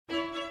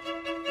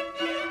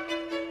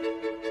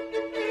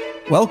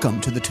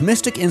Welcome to the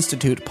Thomistic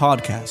Institute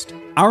podcast.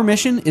 Our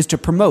mission is to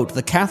promote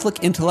the Catholic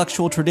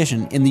intellectual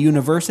tradition in the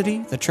university,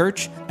 the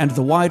church, and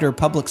the wider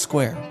public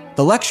square.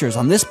 The lectures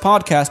on this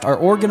podcast are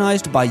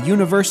organized by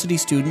university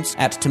students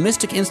at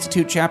Thomistic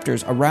Institute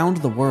chapters around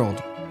the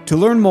world. To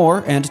learn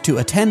more and to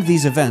attend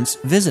these events,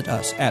 visit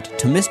us at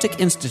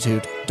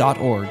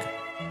ThomisticInstitute.org.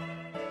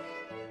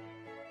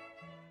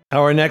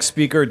 Our next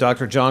speaker,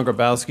 Dr. John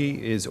Grabowski,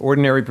 is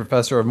Ordinary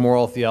Professor of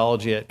Moral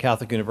Theology at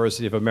Catholic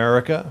University of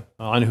America,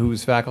 on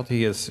whose faculty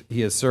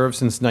he has served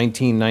since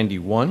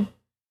 1991.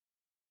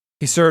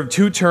 He served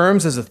 2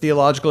 terms as a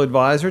theological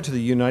advisor to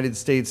the United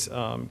States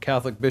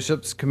Catholic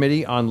Bishops'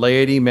 Committee on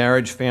Laity,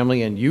 Marriage,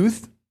 Family, and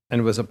Youth,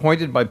 and was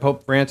appointed by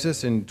Pope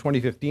Francis in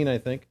 2015, I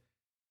think,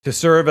 to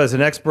serve as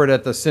an expert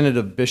at the Synod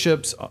of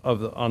Bishops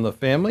on the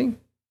family.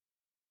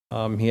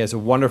 He has a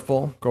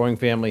wonderful growing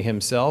family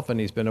himself, and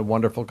he's been a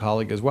wonderful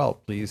colleague as well.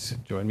 Please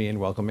join me in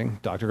welcoming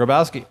Dr.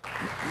 Grabowski.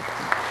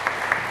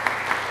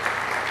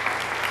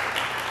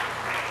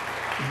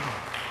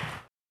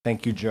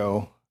 Thank you,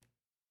 Joe.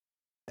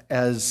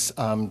 As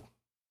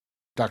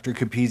Dr.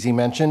 Capizzi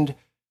mentioned,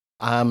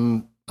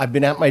 I've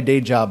been at my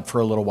day job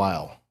for a little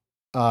while.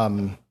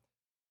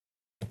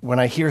 When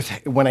I hear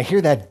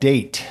that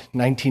date,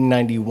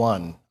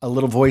 1991, a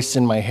little voice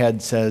in my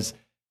head says,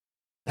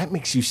 that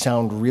makes you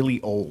sound really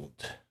old.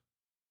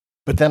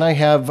 But then I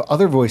have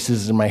other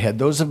voices in my head,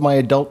 those of my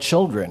adult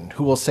children,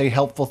 who will say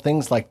helpful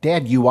things like,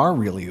 Dad, you are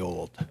really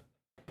old.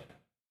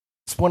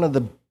 It's one of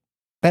the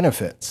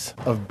benefits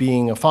of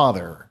being a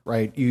father,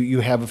 right?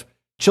 You have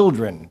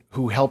children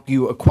who help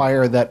you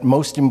acquire that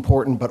most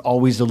important but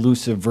always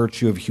elusive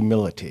virtue of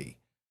humility.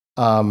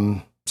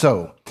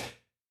 So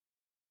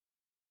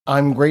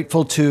I'm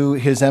grateful to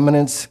His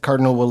Eminence,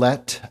 Cardinal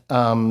Ouellet,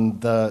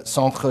 the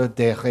Centre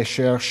de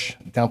Recherche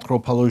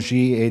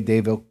d'Anthropologie et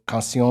des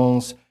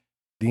Vocations,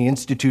 the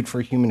Institute for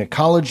Human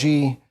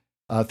Ecology,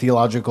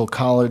 Theological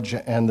College,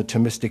 and the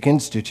Thomistic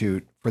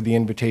Institute for the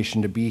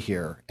invitation to be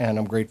here. And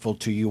I'm grateful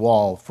to you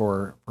all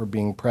for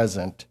being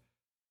present.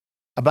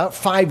 About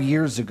 5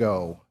 years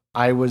ago,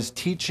 I was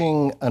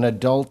teaching an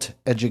adult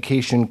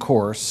education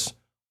course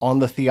on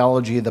the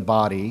theology of the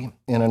body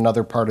in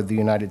another part of the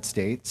United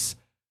States.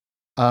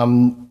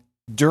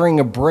 During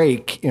a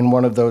break in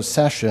one of those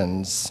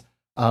sessions,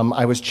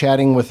 I was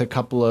chatting with a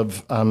couple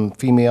of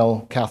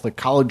female Catholic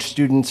college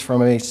students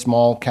from a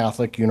small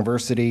Catholic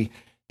university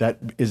that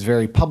is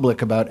very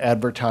public about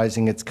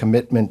advertising its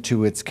commitment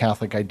to its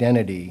Catholic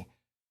identity.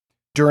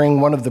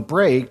 During one of the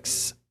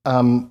breaks,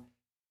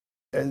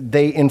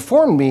 they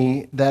informed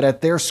me that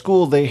at their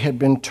school they had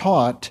been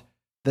taught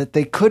that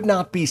they could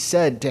not be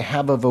said to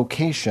have a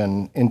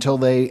vocation until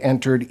they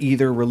entered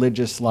either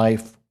religious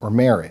life or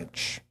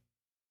marriage.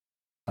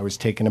 I was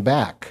taken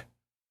aback.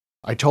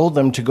 I told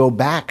them to go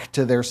back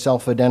to their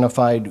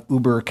self-identified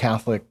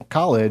uber-Catholic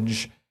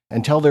college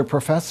and tell their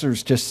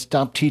professors to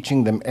stop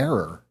teaching them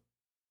error.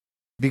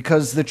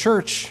 Because the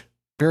church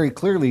very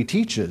clearly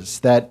teaches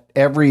that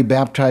every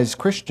baptized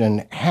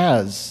Christian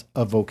has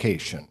a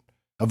vocation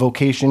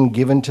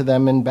given to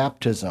them in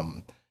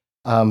baptism,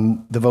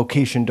 the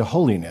vocation to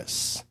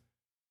holiness.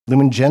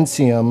 Lumen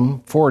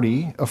Gentium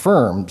 40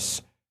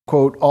 affirms,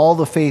 quote, all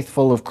the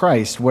faithful of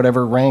Christ,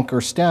 whatever rank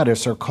or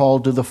status, are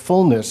called to the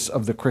fullness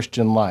of the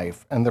Christian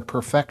life and the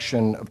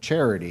perfection of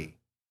charity.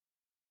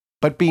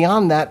 But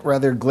beyond that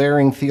rather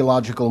glaring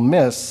theological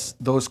miss,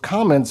 those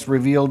comments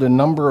revealed a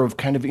number of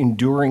kind of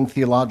enduring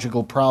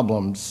theological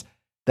problems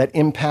that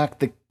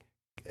impact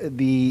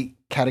the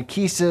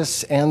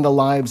catechesis and the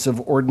lives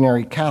of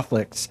ordinary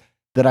Catholics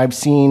that I've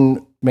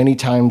seen many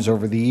times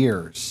over the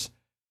years.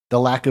 The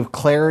lack of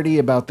clarity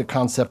about the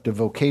concept of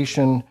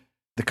vocation,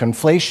 the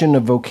conflation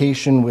of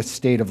vocation with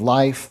state of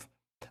life,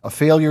 a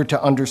failure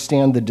to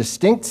understand the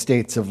distinct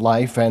states of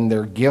life and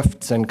their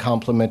gifts and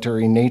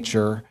complementary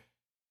nature,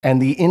 and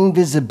the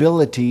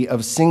invisibility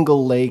of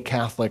single lay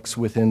Catholics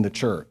within the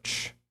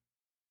Church.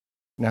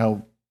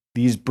 Now,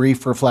 these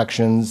brief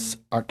reflections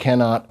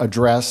cannot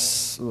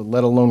address,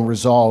 let alone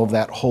resolve,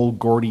 that whole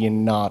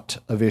Gordian knot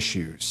of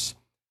issues.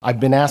 I've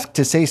been asked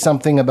to say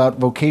something about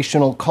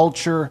vocational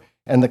culture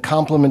and the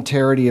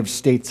complementarity of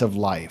states of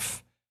life.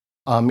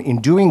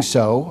 In doing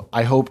so,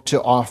 I hope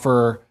to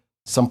offer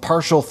some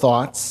partial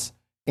thoughts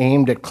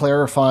aimed at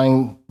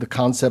clarifying the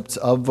concepts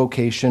of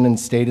vocation and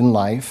state in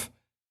life,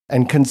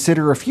 and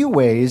consider a few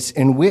ways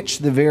in which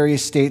the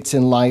various states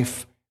in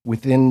life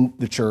within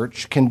the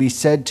Church can be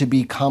said to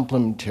be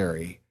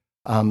complementary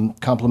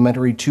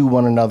to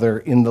one another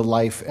in the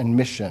life and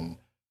mission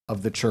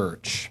of the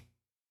Church.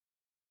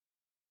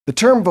 The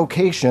term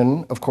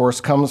vocation, of course,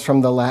 comes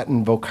from the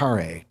Latin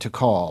vocare, to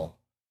call.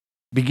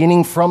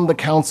 Beginning from the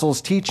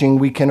Council's teaching,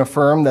 we can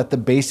affirm that the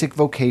basic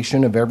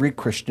vocation of every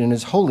Christian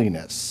is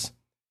holiness,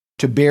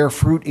 to bear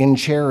fruit in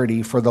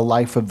charity for the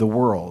life of the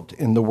world,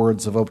 in the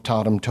words of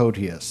Optatum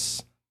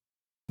Totius.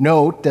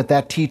 Note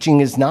that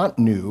teaching is not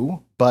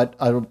new, but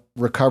a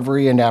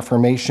recovery and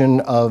affirmation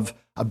of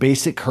a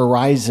basic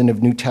horizon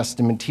of New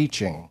Testament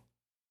teaching.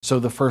 So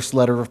the first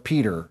letter of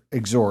Peter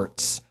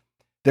exhorts,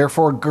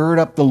 Therefore, gird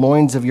up the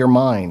loins of your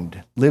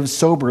mind, live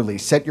soberly,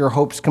 set your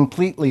hopes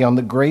completely on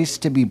the grace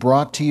to be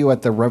brought to you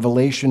at the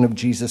revelation of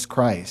Jesus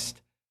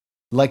Christ.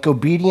 Like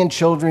obedient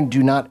children,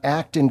 do not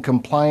act in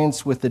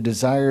compliance with the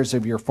desires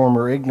of your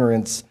former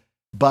ignorance,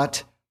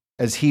 but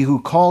as he who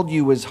called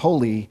you is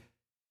holy,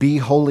 be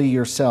holy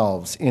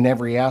yourselves in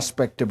every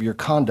aspect of your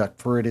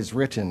conduct, for it is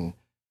written,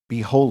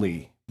 be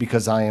holy,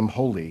 because I am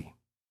holy.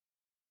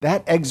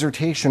 That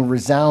exhortation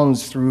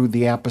resounds through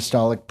the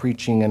apostolic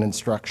preaching and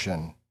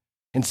instruction.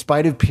 In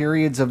spite of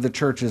periods of the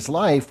church's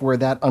life where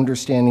that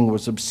understanding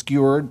was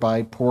obscured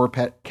by poor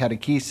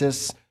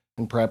catechesis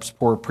and perhaps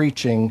poor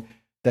preaching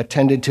that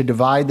tended to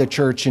divide the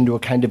church into a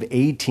kind of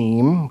A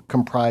team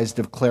comprised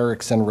of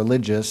clerics and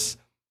religious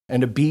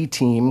and a B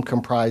team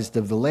comprised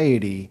of the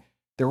laity,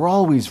 there were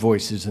always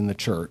voices in the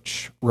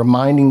church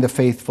reminding the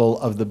faithful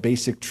of the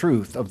basic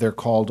truth of their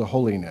call to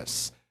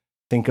holiness.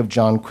 Think of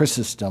John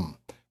Chrysostom,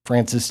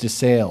 Francis de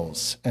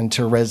Sales, and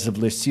Thérèse of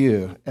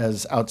Lisieux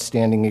as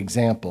outstanding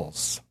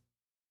examples.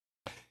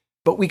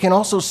 But we can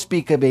also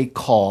speak of a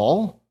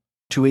call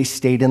to a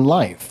state in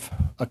life,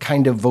 a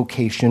kind of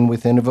vocation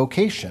within a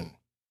vocation.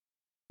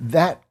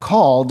 That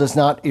call does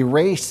not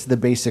erase the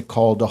basic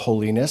call to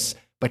holiness,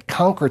 but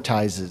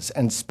concretizes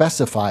and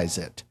specifies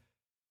it.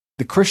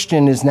 The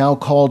Christian is now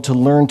called to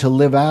learn to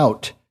live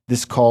out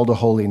this call to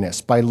holiness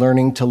by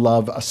learning to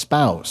love a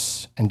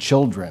spouse and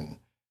children,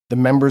 the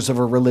members of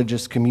a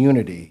religious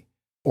community,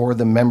 or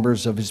the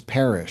members of his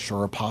parish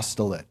or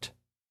apostolate.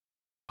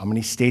 How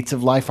many states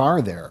of life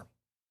are there?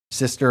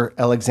 Sister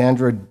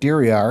Alexandra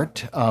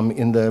Diriart,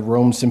 in the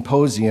Rome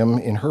Symposium,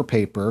 in her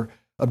paper,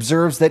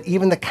 observes that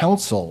even the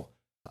council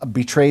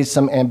betrays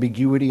some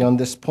ambiguity on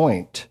this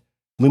point.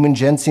 Lumen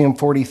Gentium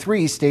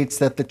 43 states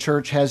that the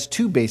church has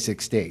two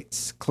basic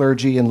states,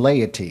 clergy and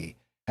laity,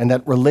 and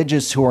that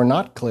religious who are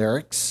not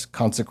clerics,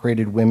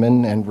 consecrated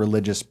women and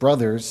religious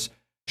brothers,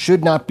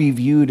 should not be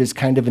viewed as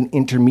kind of an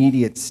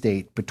intermediate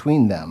state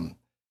between them.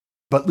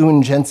 But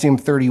Lumen Gentium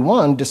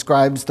 31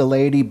 describes the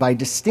laity by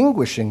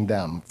distinguishing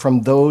them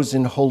from those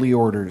in holy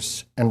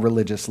orders and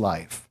religious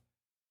life.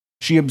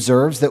 She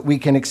observes that we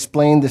can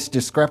explain this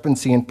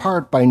discrepancy in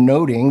part by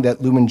noting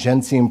that Lumen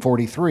Gentium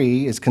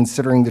 43 is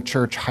considering the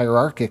church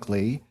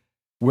hierarchically,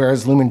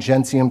 whereas Lumen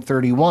Gentium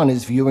 31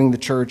 is viewing the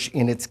church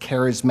in its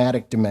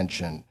charismatic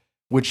dimension,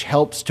 which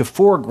helps to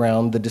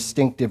foreground the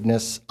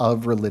distinctiveness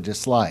of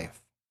religious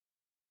life.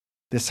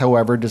 This,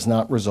 however, does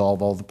not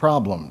resolve all the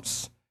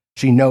problems.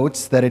 She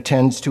notes that it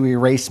tends to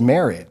erase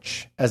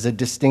marriage as a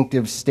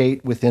distinctive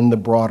state within the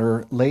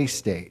broader lay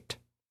state.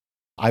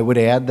 I would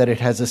add that it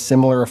has a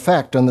similar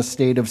effect on the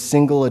state of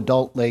single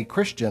adult lay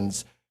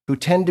Christians who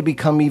tend to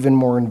become even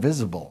more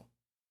invisible.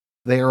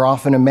 They are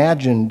often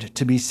imagined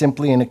to be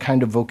simply in a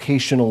kind of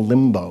vocational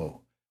limbo,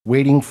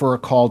 waiting for a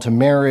call to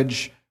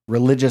marriage,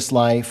 religious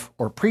life,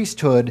 or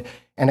priesthood,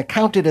 and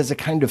accounted as a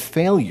kind of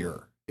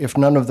failure if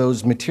none of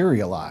those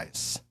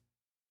materialize.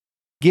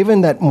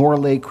 Given that more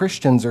lay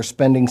Christians are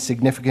spending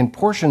significant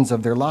portions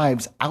of their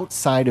lives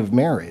outside of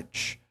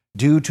marriage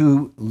due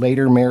to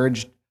later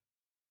marriage,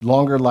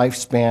 longer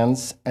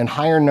lifespans, and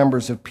higher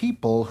numbers of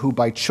people who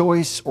by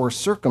choice or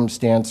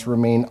circumstance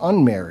remain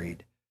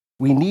unmarried,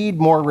 we need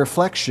more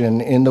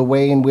reflection in the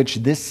way in which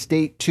this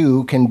state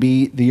too can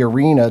be the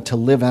arena to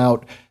live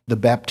out the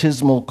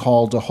baptismal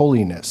call to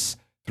holiness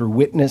through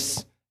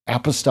witness,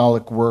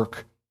 apostolic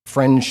work,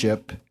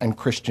 friendship, and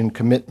Christian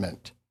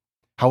commitment.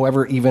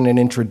 However, even an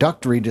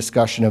introductory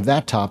discussion of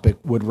that topic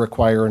would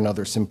require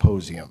another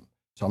symposium,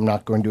 so I'm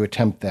not going to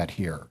attempt that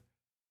here.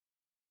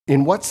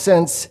 In what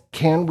sense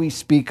can we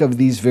speak of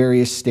these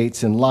various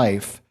states in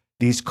life,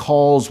 these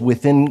calls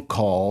within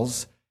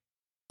calls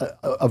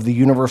of the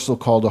universal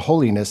call to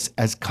holiness,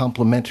 as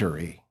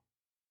complementary?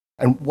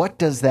 And what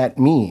does that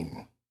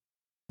mean?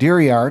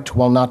 Diriart,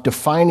 while not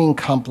defining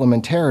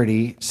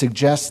complementarity,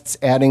 suggests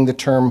adding the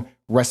term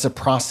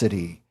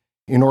reciprocity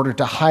in order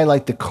to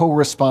highlight the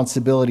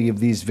co-responsibility of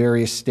these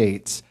various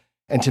states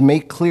and to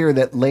make clear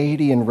that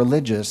laity and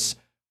religious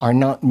are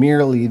not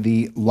merely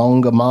the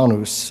longa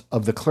manus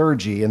of the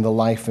clergy in the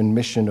life and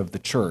mission of the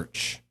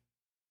church.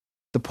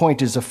 The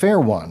point is a fair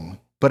one,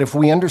 but if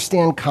we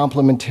understand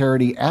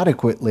complementarity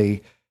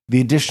adequately,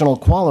 the additional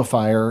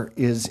qualifier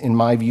is, in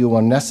my view,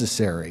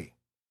 unnecessary.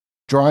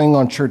 Drawing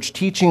on church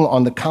teaching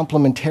on the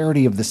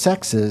complementarity of the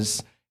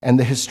sexes and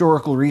the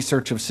historical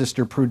research of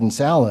Sister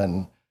Prudence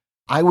Allen,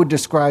 I would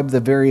describe the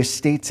various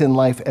states in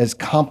life as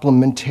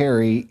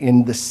complementary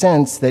in the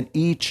sense that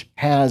each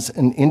has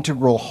an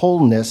integral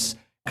wholeness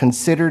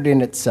considered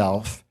in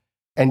itself,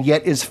 and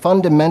yet is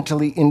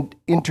fundamentally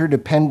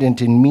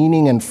interdependent in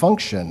meaning and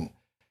function,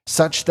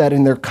 such that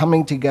in their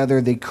coming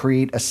together they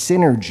create a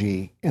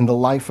synergy in the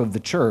life of the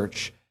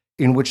church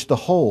in which the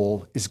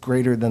whole is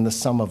greater than the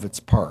sum of its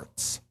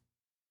parts.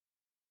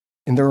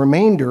 In the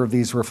remainder of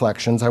these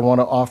reflections, I want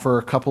to offer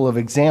a couple of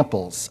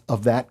examples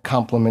of that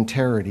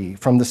complementarity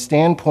from the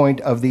standpoint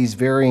of these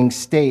varying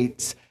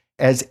states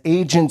as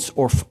agents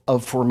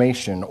of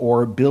formation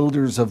or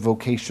builders of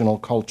vocational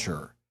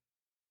culture.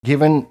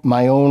 Given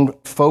my own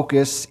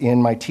focus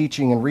in my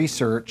teaching and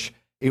research,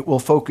 It will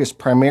focus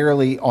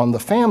primarily on the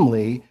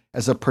family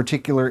as a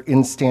particular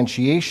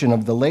instantiation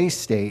of the lay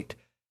state,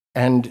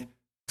 and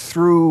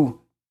through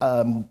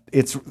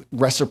its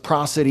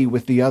reciprocity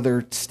with the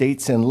other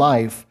states in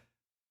life,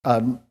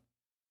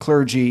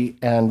 clergy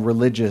and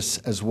religious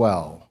as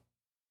well.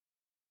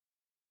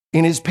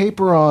 In his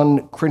paper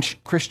on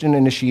Christian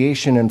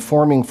initiation and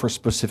forming for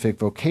specific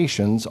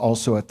vocations,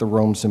 also at the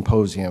Rome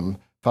Symposium,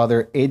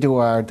 Father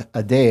Eduard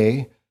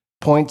Ade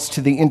points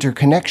to the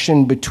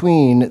interconnection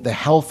between the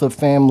health of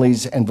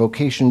families and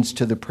vocations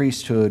to the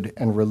priesthood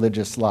and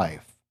religious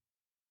life.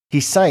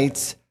 He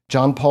cites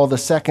John Paul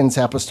II's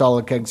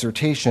apostolic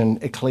exhortation,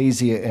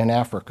 Ecclesia in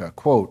Africa,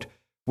 quote,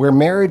 "Where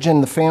marriage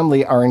and the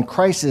family are in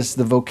crisis,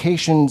 the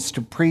vocations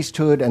to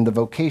priesthood and the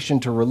vocation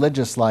to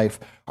religious life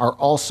are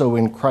also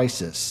in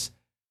crisis.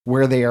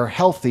 Where they are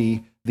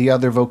healthy, the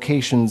other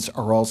vocations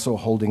are also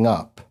holding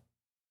up."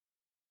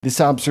 This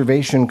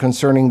observation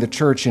concerning the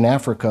church in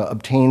Africa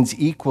obtains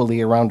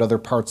equally around other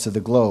parts of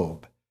the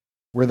globe.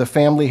 Where the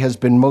family has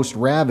been most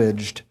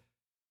ravaged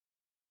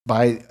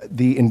by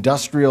the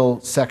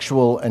industrial,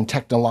 sexual, and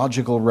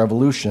technological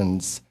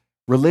revolutions,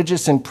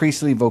 religious and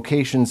priestly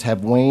vocations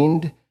have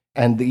waned,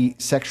 and the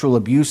sexual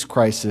abuse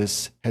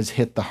crisis has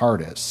hit the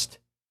hardest.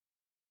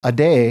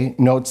 Ade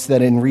notes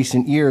that in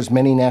recent years,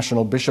 many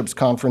national bishops'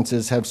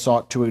 conferences have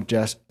sought to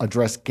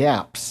address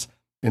gaps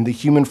in the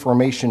human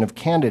formation of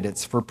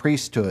candidates for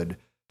priesthood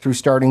through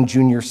starting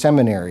junior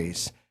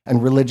seminaries,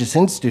 and religious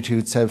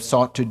institutes have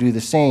sought to do the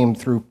same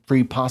through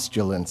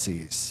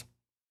pre-postulancies.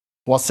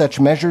 While such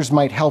measures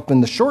might help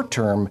in the short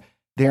term,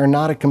 they are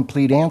not a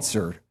complete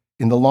answer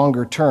in the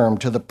longer term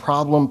to the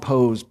problem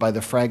posed by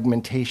the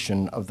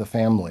fragmentation of the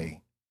family.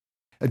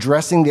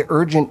 Addressing the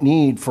urgent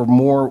need for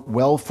more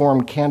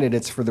well-formed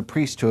candidates for the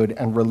priesthood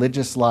and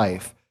religious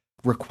life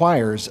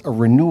requires a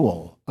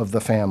renewal of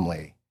the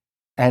family.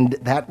 And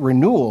that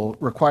renewal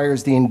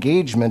requires the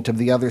engagement of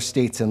the other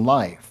states in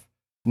life,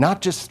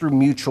 not just through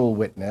mutual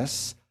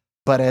witness,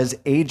 but as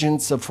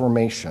agents of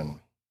formation.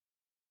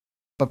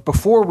 But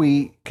before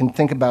we can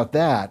think about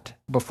that,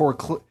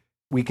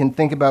 we can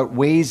think about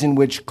ways in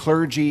which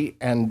clergy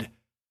and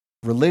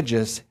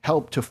religious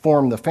help to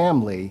form the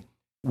family,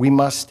 we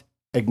must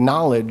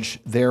acknowledge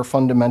their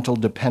fundamental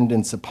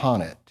dependence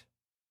upon it.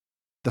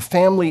 The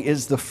family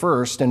is the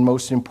first and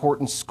most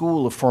important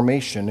school of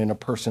formation in a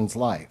person's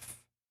life.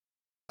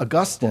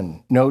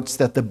 Augustine notes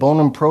that the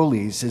bonum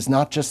proles is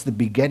not just the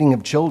begetting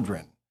of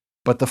children,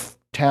 but the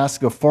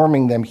task of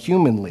forming them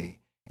humanly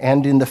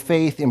and in the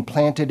faith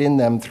implanted in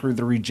them through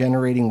the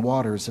regenerating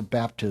waters of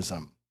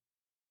baptism.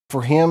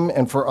 For him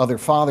and for other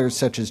fathers,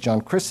 such as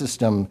John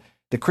Chrysostom,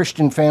 the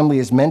Christian family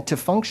is meant to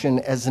function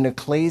as an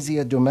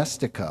ecclesia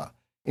domestica,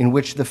 in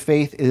which the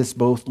faith is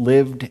both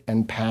lived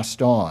and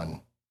passed on.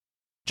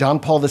 John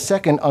Paul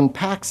II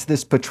unpacks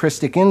this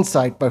patristic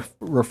insight by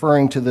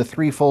referring to the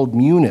threefold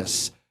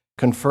munus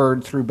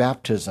conferred through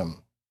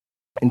baptism.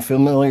 In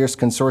Familiaris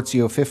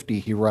Consortio 50,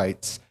 he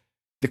writes,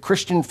 "The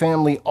Christian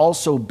family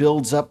also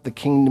builds up the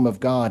kingdom of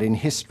God in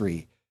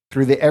history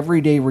through the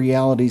everyday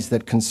realities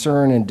that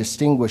concern and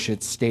distinguish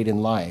its state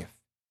in life.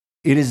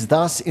 It is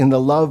thus in the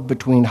love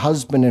between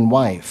husband and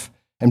wife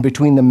and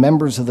between the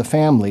members of the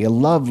family, a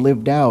love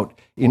lived out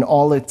in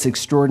all its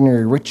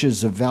extraordinary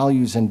riches of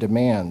values and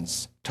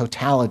demands,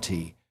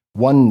 totality,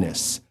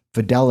 oneness,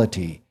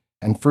 fidelity,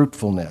 and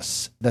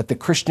fruitfulness, that the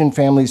Christian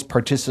family's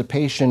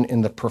participation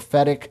in the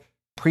prophetic,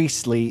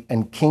 priestly,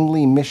 and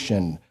kingly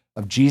mission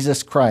of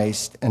Jesus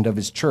Christ and of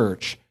his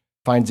church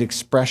finds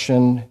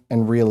expression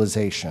and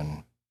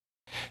realization.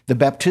 The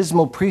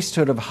baptismal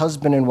priesthood of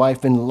husband and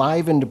wife,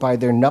 enlivened by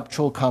their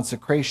nuptial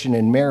consecration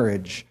in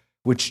marriage,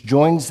 which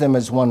joins them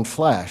as one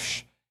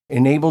flesh,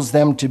 enables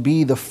them to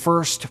be the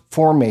first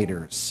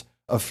formators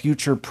of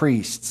future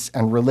priests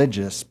and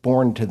religious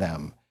born to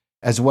them,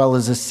 as well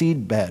as a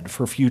seedbed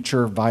for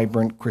future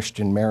vibrant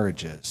Christian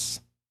marriages.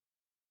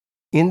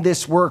 In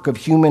this work of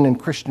human and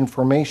Christian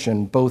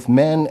formation, both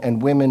men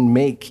and women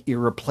make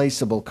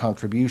irreplaceable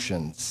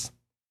contributions.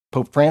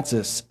 Pope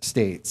Francis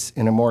states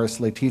in Amoris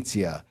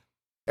Laetitia,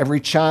 "Every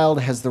child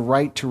has the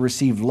right to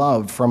receive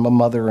love from a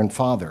mother and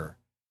father.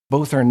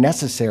 Both are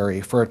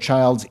necessary for a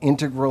child's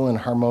integral and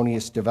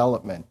harmonious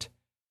development.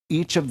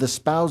 Each of the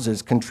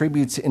spouses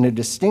contributes in a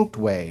distinct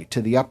way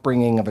to the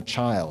upbringing of a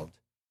child.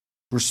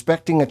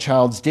 Respecting a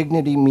child's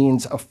dignity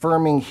means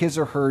affirming his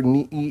or her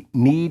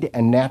need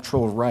and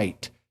natural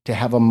right to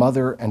have a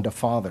mother and a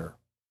father.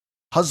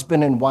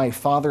 Husband and wife,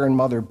 father and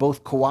mother,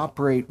 both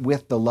cooperate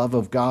with the love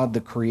of God,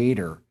 the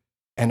Creator,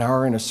 and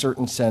are, in a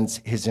certain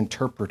sense, his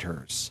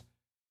interpreters.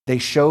 They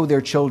show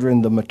their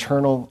children the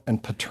maternal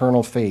and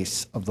paternal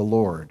face of the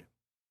Lord.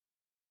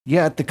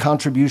 Yet the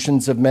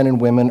contributions of men and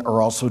women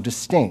are also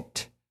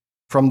distinct.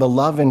 From the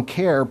love and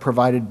care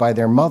provided by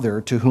their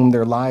mother, to whom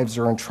their lives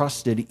are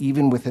entrusted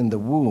even within the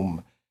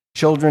womb,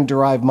 children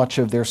derive much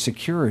of their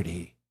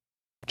security.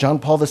 John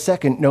Paul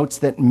II notes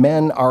that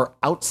men are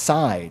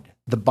outside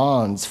the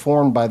bonds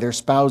formed by their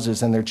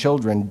spouses and their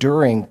children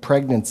during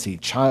pregnancy,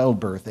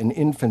 childbirth, and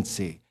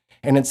infancy.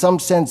 And in some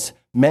sense,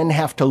 men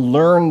have to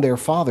learn their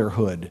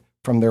fatherhood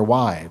from their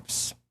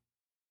wives.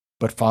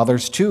 But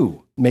fathers,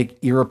 too, make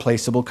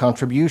irreplaceable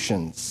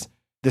contributions.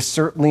 This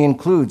certainly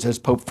includes, as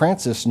Pope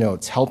Francis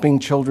notes, helping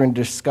children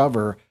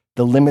discover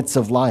the limits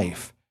of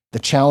life, the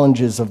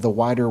challenges of the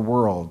wider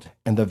world,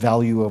 and the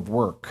value of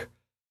work.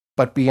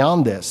 But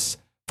beyond this,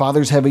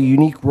 fathers have a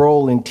unique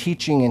role in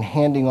teaching and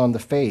handing on the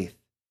faith.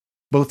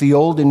 Both the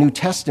Old and New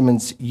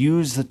Testaments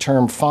use the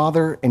term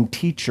father and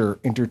teacher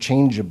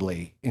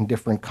interchangeably in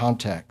different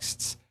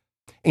contexts.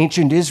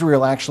 Ancient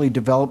Israel actually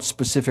developed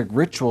specific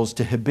rituals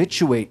to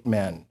habituate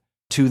men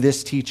to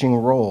this teaching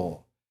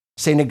role.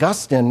 St.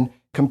 Augustine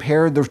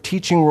compared the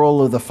teaching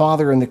role of the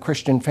father in the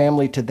Christian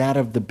family to that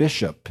of the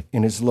bishop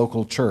in his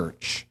local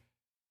church.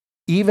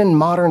 Even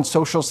modern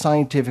social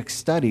scientific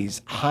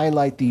studies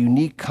highlight the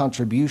unique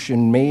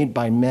contribution made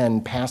by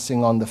men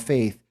passing on the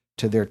faith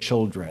to their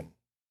children.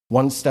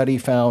 One study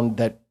found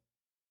that,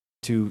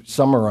 to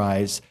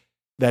summarize,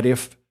 that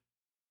if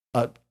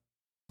a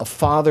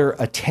father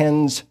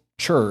attends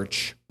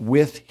church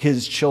with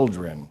his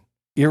children,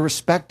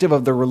 irrespective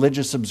of the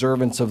religious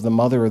observance of the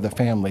mother or the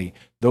family,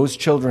 those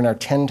children are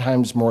 10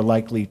 times more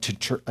likely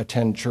to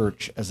attend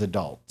church as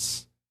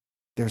adults.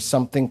 There's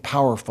something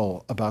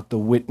powerful about the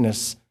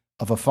witness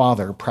of a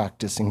father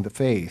practicing the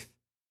faith.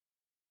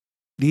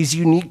 These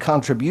unique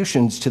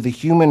contributions to the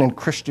human and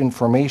Christian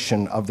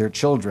formation of their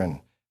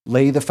children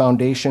lay the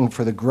foundation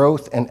for the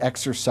growth and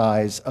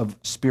exercise of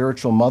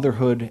spiritual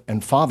motherhood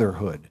and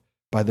fatherhood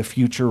by the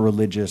future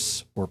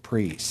religious or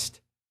priest.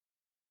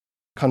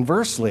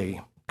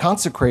 Conversely,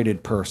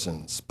 consecrated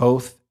persons,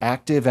 both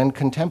active and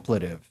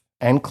contemplative,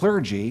 and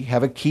clergy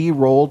have a key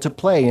role to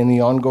play in the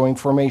ongoing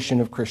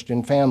formation of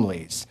Christian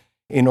families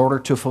in order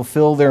to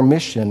fulfill their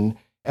mission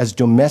as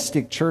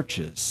domestic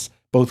churches,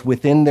 both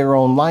within their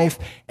own life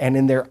and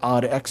in their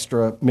ad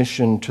extra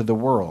mission to the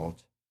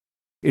world.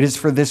 It is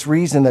for this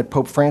reason that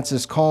Pope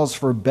Francis calls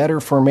for better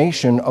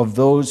formation of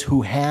those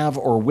who have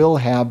or will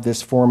have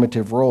this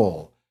formative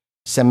role: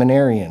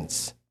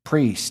 seminarians,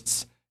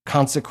 priests,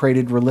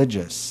 consecrated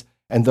religious,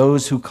 and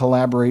those who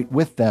collaborate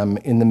with them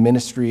in the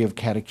ministry of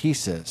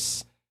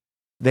catechesis.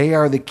 They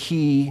are the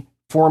key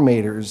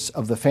formators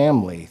of the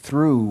family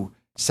through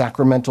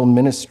sacramental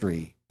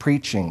ministry,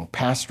 preaching,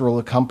 pastoral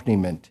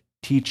accompaniment,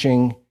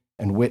 teaching,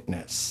 and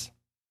witness.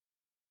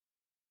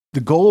 The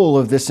goal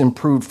of this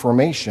improved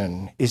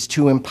formation is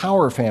to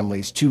empower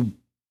families to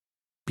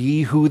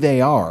be who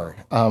they are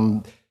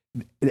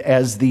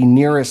as the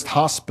nearest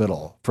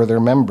hospital for their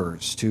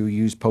members, to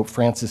use Pope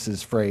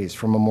Francis's phrase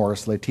from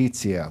Amoris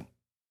Laetitia,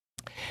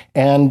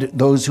 and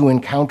those who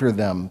encounter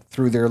them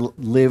through their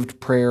lived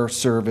prayer,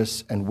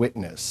 service, and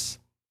witness.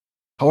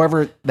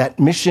 However,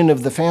 that mission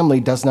of the family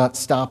does not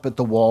stop at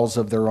the walls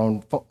of their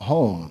own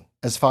home.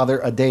 As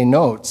Father Ade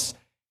notes,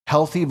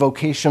 healthy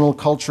vocational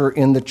culture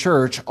in the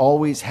church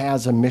always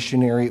has a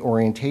missionary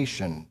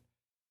orientation.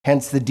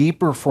 Hence, the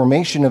deeper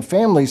formation of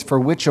families for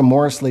which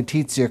Amoris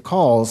Laetitia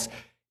calls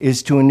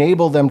is to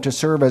enable them to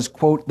serve as,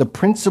 quote, the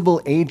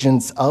principal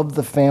agents of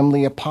the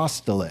family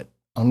apostolate,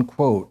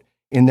 unquote,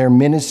 in their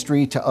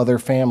ministry to other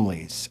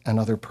families and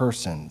other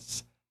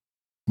persons.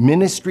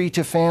 Ministry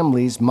to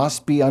families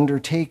must be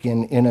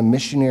undertaken in a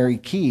missionary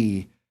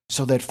key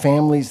so that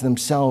families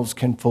themselves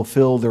can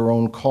fulfill their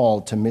own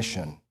call to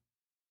mission.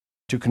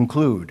 To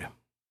conclude,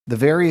 the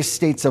various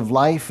states of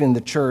life in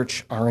the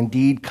church are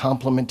indeed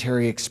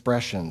complementary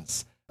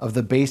expressions of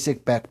the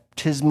basic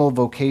baptismal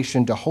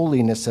vocation to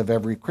holiness of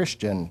every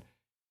Christian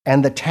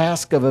and the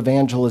task of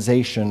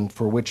evangelization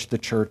for which the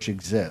church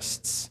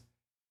exists.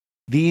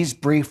 These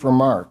brief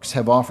remarks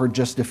have offered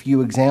just a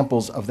few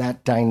examples of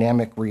that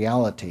dynamic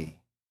reality.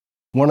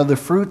 One of the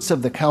fruits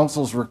of the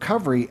Council's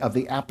recovery of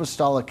the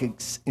apostolic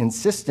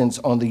insistence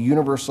on the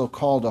universal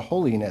call to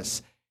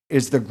holiness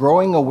is the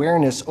growing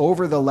awareness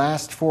over the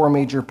last 4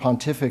 major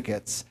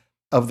pontificates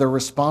of the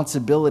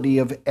responsibility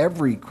of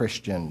every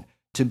Christian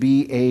to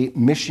be a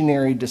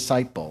missionary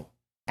disciple,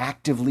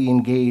 actively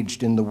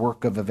engaged in the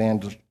work of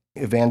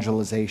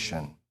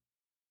evangelization.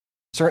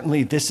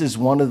 Certainly, this is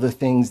one of the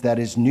things that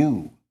is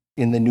new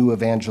in the new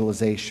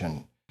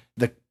evangelization,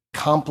 the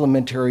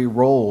complementary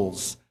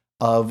roles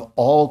of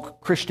all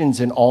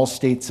Christians in all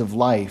states of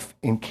life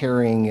in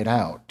carrying it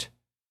out.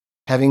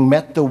 Having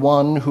met the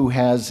one who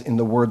has, in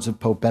the words of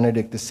Pope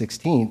Benedict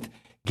XVI,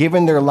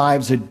 given their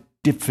lives a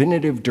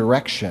definitive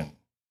direction,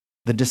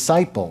 the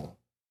disciple,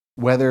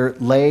 whether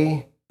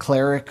lay,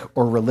 cleric,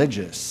 or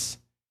religious,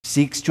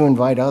 seeks to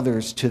invite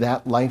others to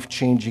that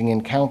life-changing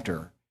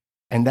encounter,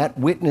 and that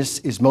witness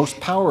is most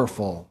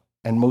powerful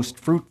and most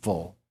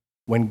fruitful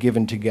when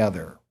given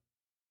together.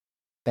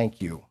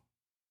 Thank you.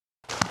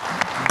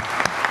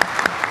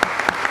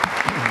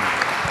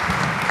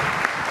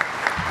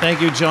 Thank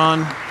you, John.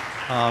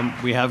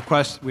 We have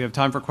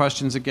time for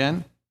questions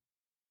again.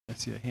 I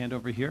see a hand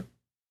over here.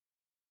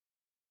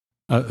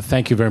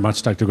 Thank you very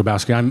much, Dr.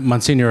 Grabowski. I'm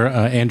Monsignor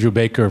Andrew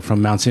Baker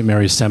from Mount St.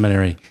 Mary's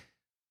Seminary.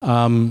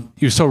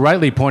 You so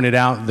rightly pointed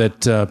out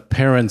that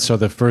parents are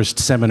the first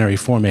seminary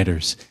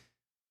formators.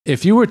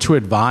 If you were to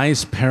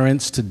advise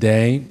parents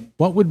today,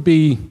 what would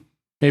be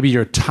maybe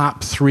your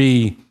top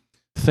 3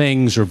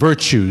 things or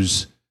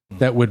virtues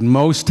that would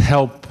most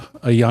help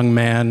a young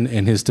man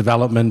in his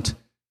development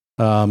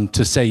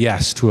to say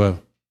yes to a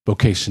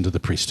vocation to the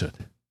priesthood?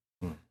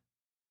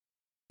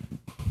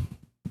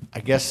 I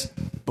guess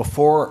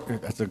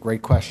that's a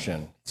great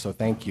question, so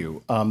thank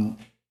you.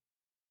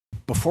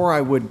 Before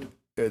I would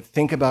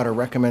think about or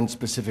recommend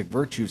specific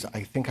virtues,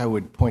 I think I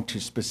would point to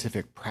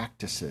specific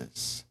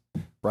practices,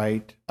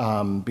 right?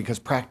 Because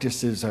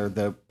practices are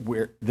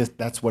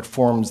that's what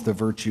forms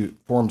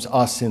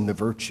us in the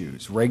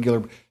virtues.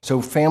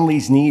 So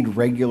families need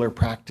regular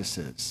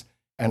practices.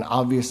 And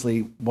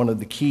obviously, one of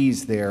the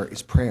keys there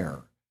is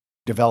prayer,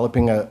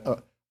 developing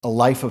a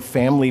life of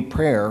family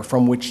prayer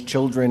from which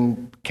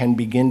children can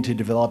begin to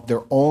develop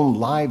their own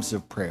lives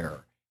of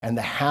prayer and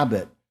the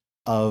habit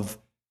of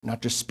not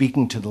just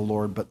speaking to the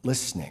Lord, but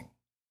listening.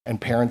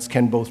 And parents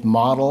can both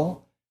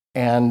model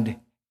and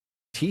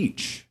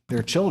teach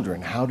their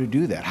children how to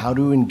do that, how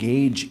to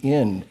engage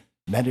in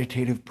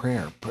meditative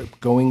prayer,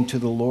 going to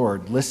the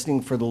Lord,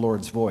 listening for the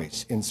Lord's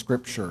voice in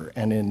Scripture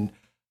and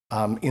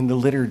in the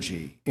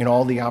liturgy, in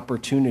all the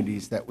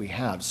opportunities that we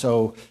have.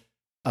 So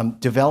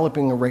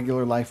developing a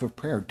regular life of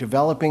prayer,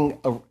 developing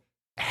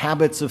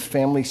habits of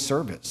family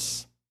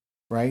service,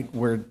 right,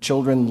 where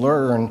children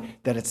learn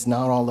that it's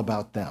not all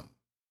about them,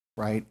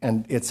 right,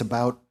 and it's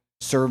about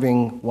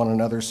serving one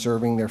another,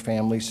 serving their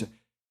families.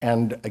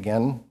 And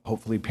again,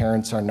 hopefully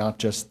parents are not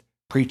just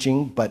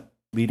preaching, but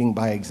leading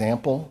by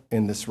example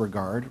in this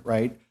regard,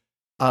 right?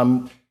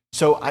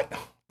 So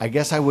I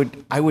guess I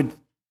would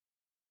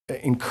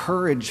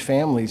encourage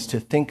families to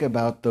think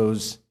about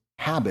those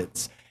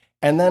habits.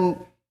 And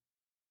then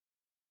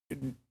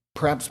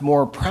perhaps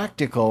more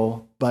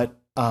practical, but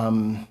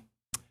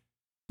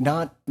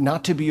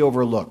not to be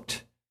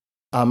overlooked.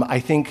 I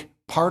think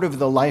part of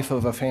the life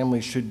of a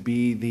family should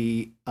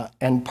be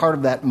and part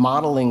of that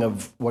modeling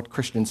of what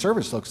Christian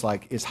service looks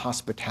like is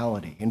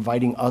hospitality,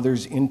 inviting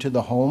others into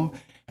the home.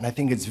 And I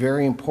think it's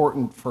very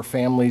important for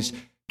families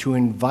to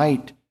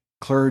invite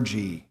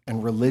clergy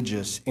and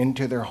religious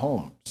into their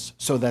homes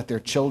so that their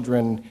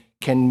children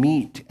can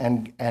meet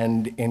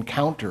and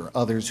encounter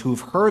others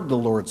who've heard the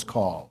Lord's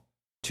call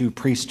to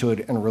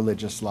priesthood and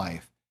religious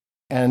life.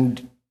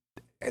 And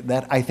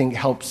that, I think,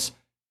 helps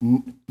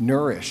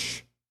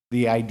nourish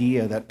the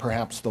idea that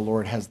perhaps the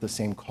Lord has the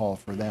same call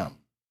for them.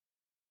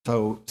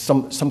 So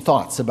some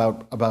thoughts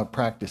about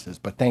practices,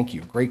 but thank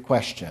you. Great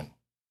question.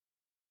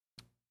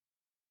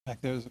 Back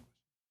there's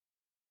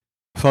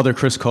Father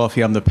Chris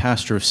Coffey, I'm the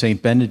pastor of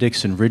St.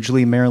 Benedict's in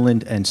Ridgely,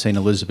 Maryland, and St.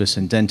 Elizabeth's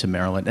in Denton,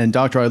 Maryland. And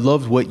Doctor, I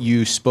loved what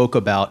you spoke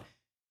about,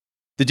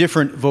 the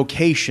different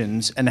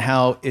vocations and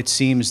how it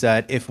seems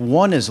that if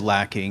one is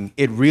lacking,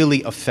 it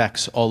really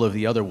affects all of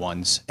the other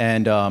ones.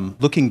 And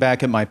looking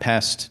back at my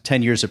past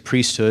 10 years of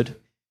priesthood,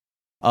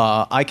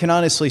 I can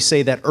honestly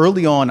say that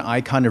early on,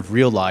 I kind of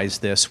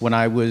realized this when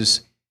I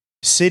was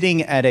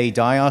sitting at a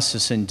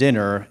diocesan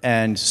dinner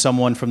and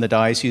someone from the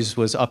diocese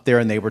was up there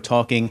and they were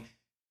talking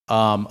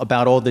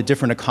about all the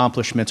different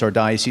accomplishments our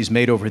diocese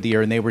made over the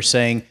year. And they were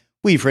saying,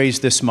 we've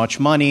raised this much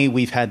money,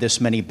 we've had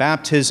this many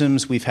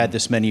baptisms, we've had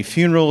this many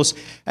funerals.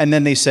 And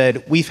then they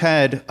said, we've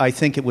had, I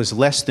think it was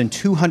less than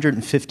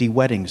 250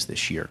 weddings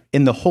this year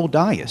in the whole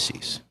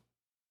diocese.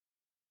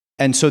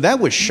 And so that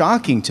was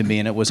shocking to me,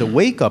 and it was a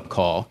wake-up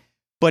call.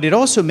 But it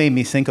also made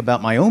me think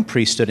about my own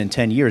priesthood in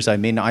 10 years. I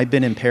mean, I've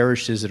been in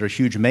parishes that are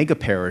huge mega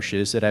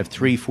parishes that have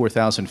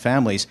 3,000-4,000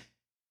 families,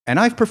 and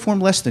I've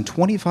performed less than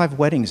 25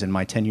 weddings in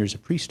my 10 years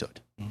of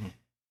priesthood. Mm-hmm.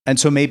 And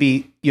so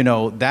maybe,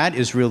 that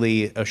is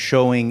really a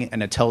showing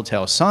and a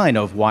telltale sign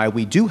of why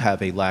we do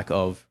have a lack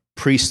of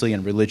priestly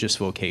and religious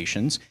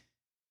vocations,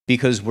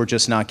 because we're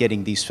just not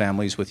getting these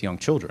families with young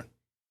children.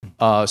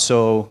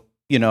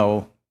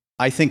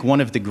 I think one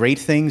of the great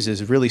things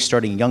is really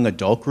starting young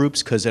adult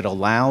groups, because it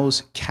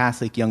allows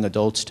Catholic young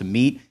adults to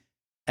meet.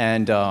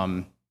 And,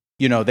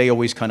 they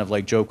always kind of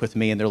like joke with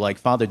me and they're like,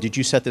 Father, did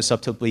you set this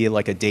up to be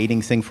like a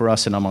dating thing for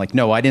us? And I'm like,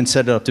 no, I didn't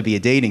set it up to be a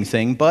dating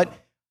thing. But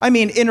I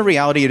mean, in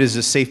reality, it is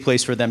a safe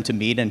place for them to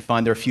meet and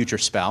find their future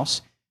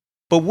spouse.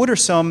 But what are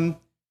some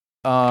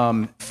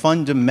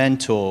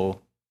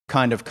fundamental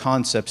kind of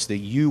concepts that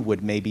you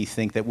would maybe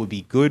think that would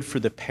be good for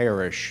the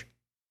parish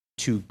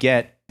to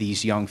get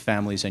these young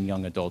families and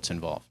young adults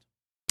involved?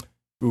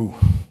 Ooh,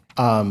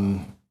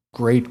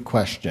 great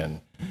question.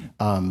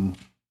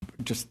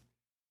 Just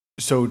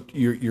so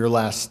your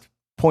last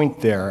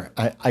point there,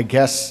 I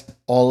guess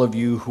all of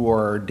you who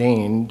are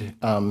ordained,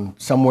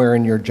 somewhere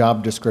in your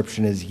job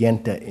description is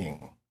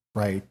yenta-ing,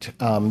 right?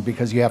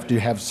 Because you have to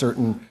have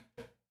certain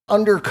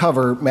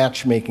undercover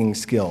matchmaking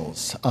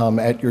skills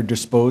at your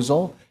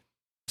disposal.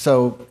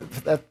 So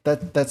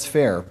that's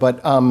fair.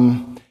 But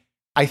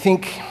I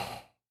think,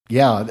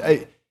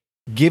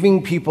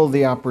 giving people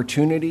the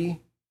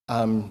opportunity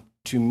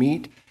to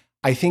meet,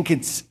 I think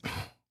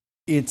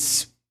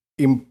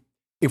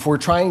if we're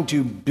trying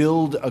to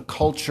build a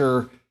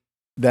culture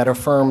that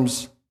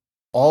affirms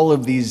all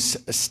of these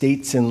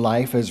states in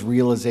life as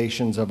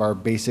realizations of our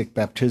basic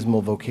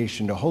baptismal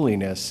vocation to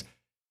holiness,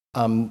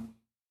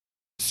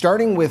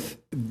 starting with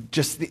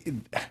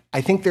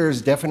I think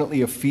there's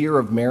definitely a fear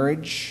of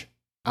marriage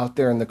out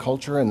there in the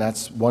culture, and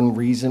that's one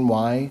reason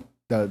why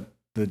the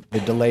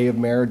delay of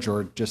marriage,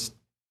 or just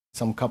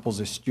some couples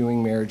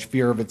eschewing marriage,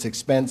 fear of its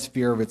expense,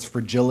 fear of its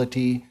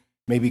fragility,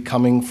 maybe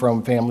coming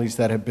from families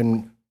that have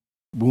been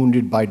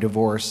wounded by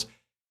divorce.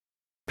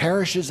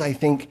 Parishes, I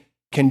think,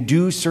 can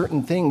do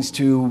certain things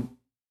to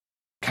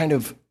kind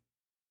of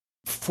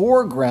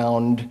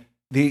foreground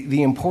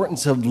the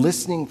importance of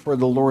listening for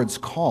the Lord's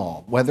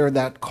call, whether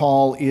that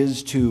call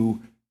is to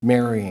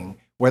marrying,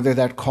 whether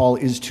that call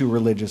is to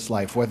religious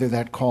life, whether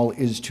that call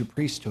is to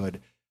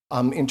priesthood.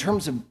 In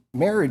terms of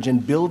marriage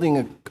and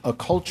building a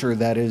culture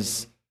that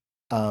is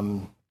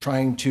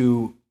trying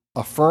to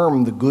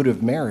affirm the good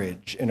of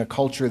marriage in a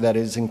culture that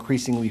is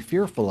increasingly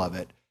fearful of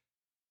it,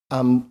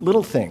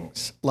 little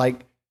things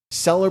like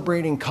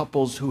celebrating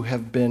couples who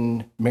have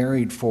been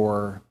married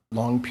for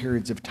long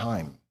periods of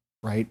time,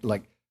 right?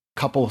 Like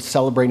couples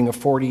celebrating a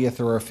 40th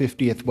or a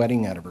 50th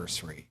wedding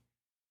anniversary.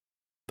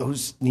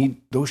 Those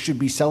should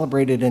be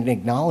celebrated and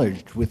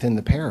acknowledged within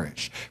the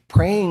parish.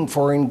 Praying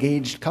for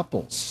engaged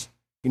couples.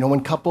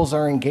 When couples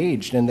are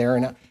engaged and they're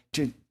not,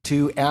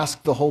 to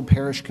ask the whole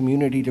parish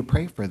community to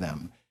pray for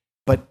them.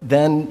 But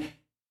then,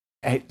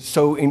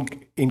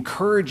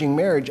 encouraging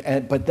marriage,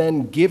 but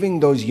then giving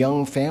those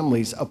young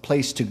families a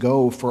place to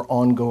go for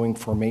ongoing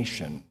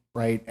formation,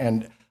 right?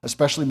 And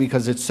especially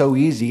because it's so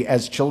easy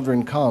as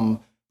children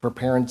come for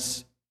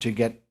parents to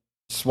get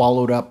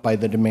swallowed up by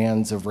the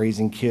demands of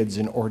raising kids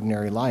in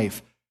ordinary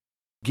life,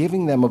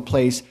 giving them a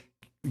place.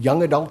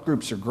 Young adult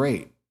groups are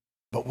great,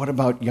 but what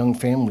about young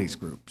families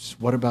groups?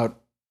 What about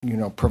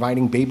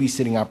providing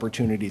babysitting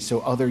opportunities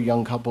so other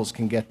young couples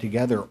can get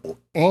together,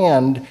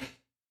 and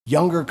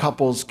younger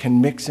couples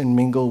can mix and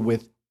mingle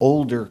with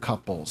older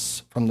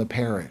couples from the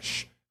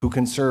parish who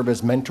can serve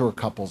as mentor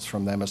couples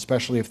from them,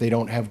 especially if they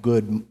don't have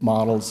good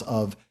models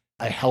of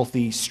a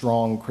healthy,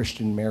 strong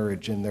Christian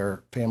marriage in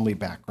their family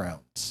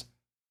backgrounds.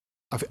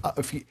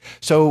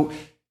 So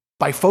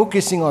by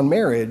focusing on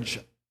marriage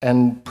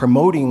and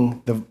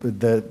promoting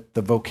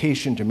the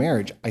vocation to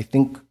marriage, I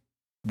think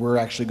we're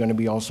actually going to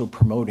be also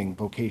promoting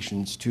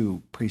vocations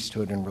to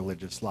priesthood and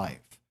religious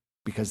life,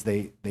 because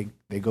they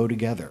go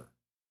together.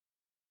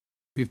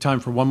 We have time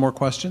for one more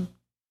question.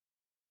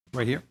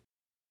 Right here.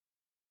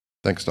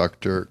 Thanks,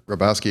 Dr.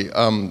 Grabowski.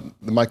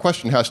 My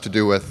question has to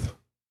do with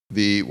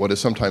what is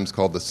sometimes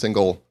called the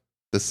single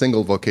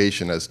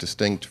vocation as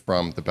distinct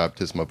from the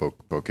baptismal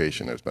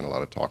vocation. There's been a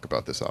lot of talk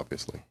about this,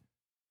 obviously.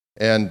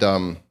 And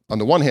on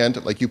the one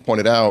hand, like you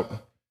pointed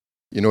out,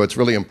 it's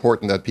really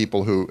important that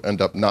people who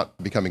end up not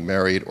becoming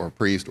married or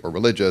priest or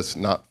religious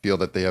not feel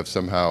that they have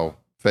somehow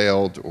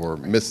failed or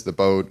missed the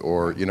boat,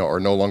 or are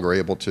no longer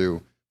able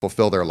to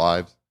fulfill their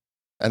lives.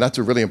 And that's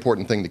a really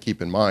important thing to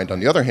keep in mind. On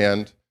the other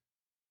hand,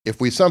 if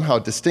we somehow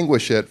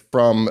distinguish it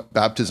from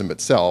baptism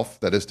itself,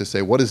 that is to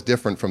say, what is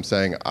different from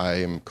saying I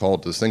am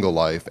called to single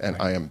life and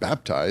I am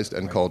baptized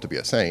and called to be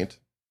a saint,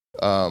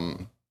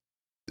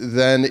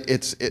 then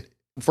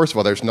first of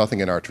all, there's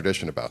nothing in our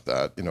tradition about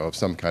that, of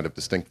some kind of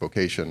distinct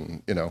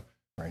vocation,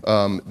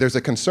 There's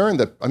a concern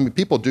that,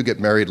 people do get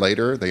married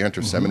later, they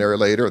enter seminary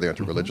later, they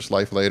enter religious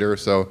life later.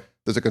 So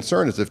there's a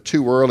concern as if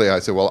too early I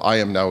say, well, I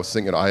am now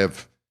single,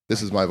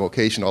 this is my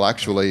vocation. Well,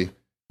 actually,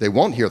 they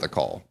won't hear the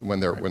call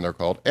when they're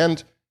called.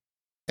 And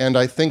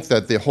I think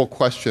that the whole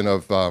question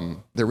of,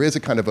 there is a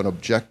kind of an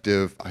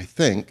objective, I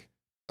think,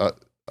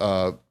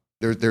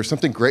 there's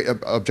something great,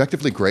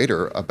 objectively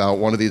greater about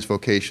one of these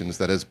vocations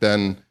that has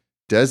been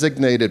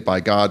designated by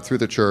God through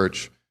the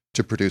church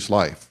to produce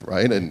life,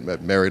 right? And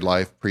married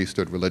life,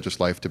 priesthood,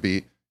 religious life, to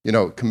be,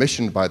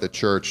 commissioned by the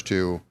church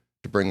to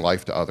bring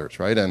life to others,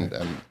 right?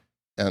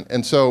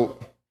 And so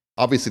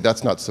obviously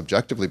that's not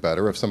subjectively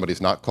better if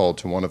somebody's not called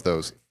to one of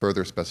those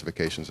further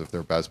specifications of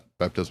their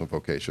baptismal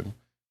vocation.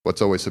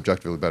 What's always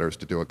subjectively better is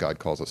to do what God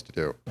calls us to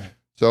do.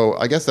 So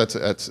I guess it's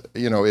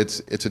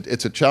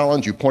a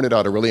challenge. You pointed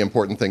out a really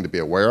important thing to be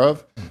aware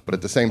of, but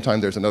at the same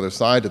time, there's another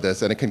side to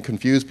this, and it can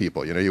confuse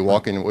people. You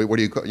walk in, what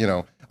do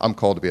you? I'm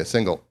called to be a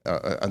single,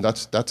 and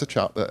that's a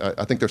challenge.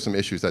 I think there's some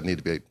issues that need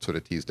to be sort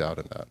of teased out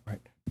in that. Right.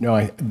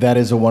 No, that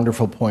is a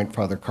wonderful point,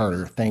 Father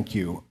Carter. Thank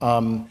you.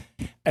 And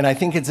I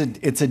think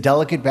it's a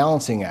delicate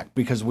balancing act,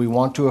 because we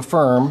want to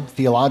affirm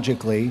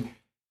theologically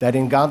that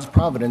in God's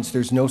providence,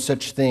 there's no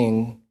such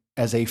thing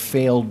as a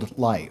failed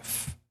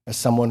life, as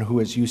someone who,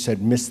 as you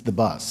said, missed the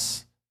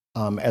bus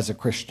as a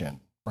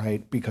Christian,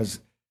 right? Because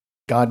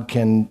God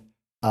can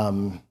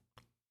and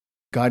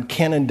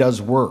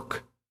does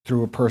work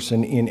through a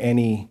person in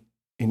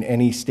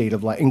any state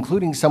of life,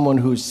 including someone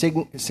who's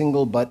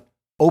single but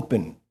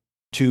open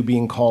to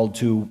being called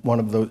to one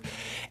of those.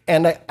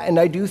 And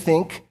I do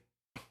think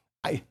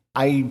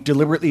I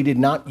deliberately did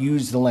not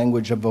use the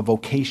language of a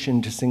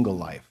vocation to single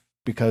life,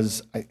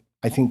 because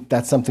I think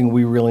that's something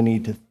we really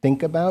need to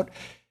think about.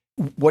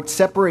 What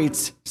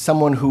separates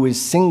someone who is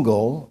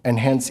single and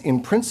hence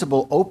in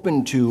principle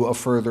open to a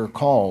further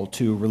call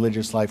to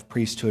religious life,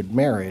 priesthood,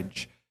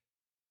 marriage,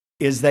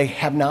 is they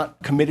have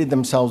not committed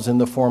themselves in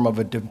the form of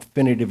a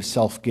definitive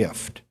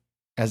self-gift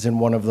as in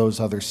one of those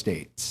other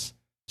states.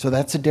 So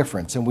that's a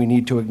difference, and we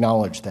need to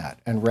acknowledge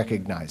that and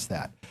recognize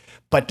that.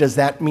 But does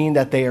that mean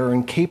that they are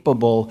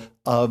incapable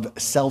of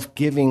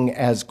self-giving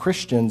as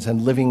Christians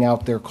and living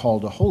out their call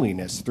to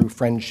holiness through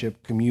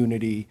friendship,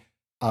 community,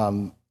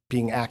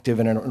 being active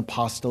in an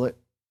apostolate?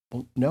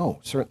 Well, no,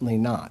 certainly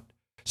not.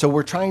 So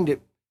we're trying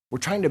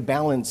to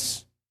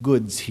balance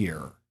goods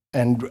here,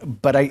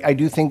 but I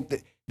do think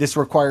that this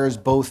requires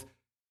both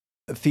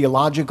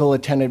theological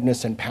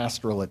attentiveness and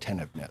pastoral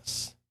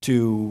attentiveness.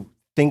 We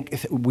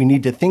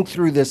need to think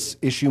through this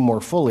issue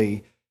more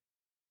fully,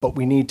 but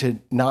we need to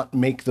not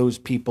make those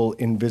people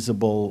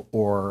invisible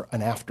or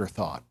an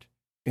afterthought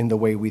in the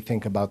way we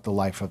think about the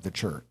life of the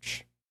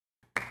church.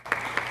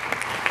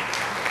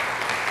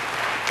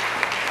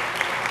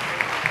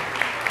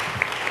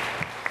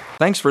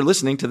 Thanks for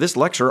listening to this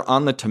lecture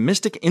on the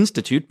Thomistic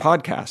Institute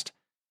podcast.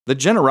 The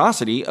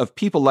generosity of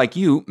people like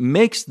you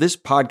makes this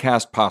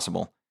podcast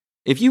possible.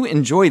 If you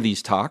enjoy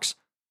these talks,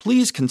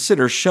 please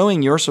consider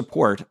showing your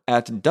support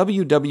at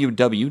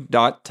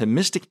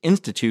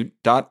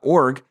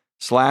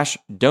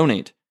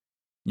www.thomisticinstitute.org/donate.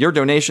 Your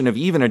donation of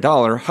even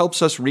 $1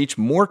 helps us reach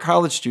more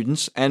college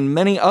students and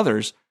many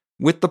others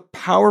with the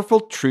powerful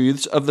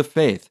truths of the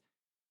faith,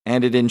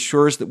 and it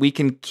ensures that we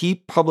can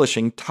keep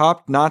publishing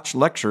top-notch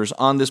lectures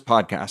on this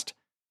podcast.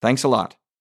 Thanks a lot.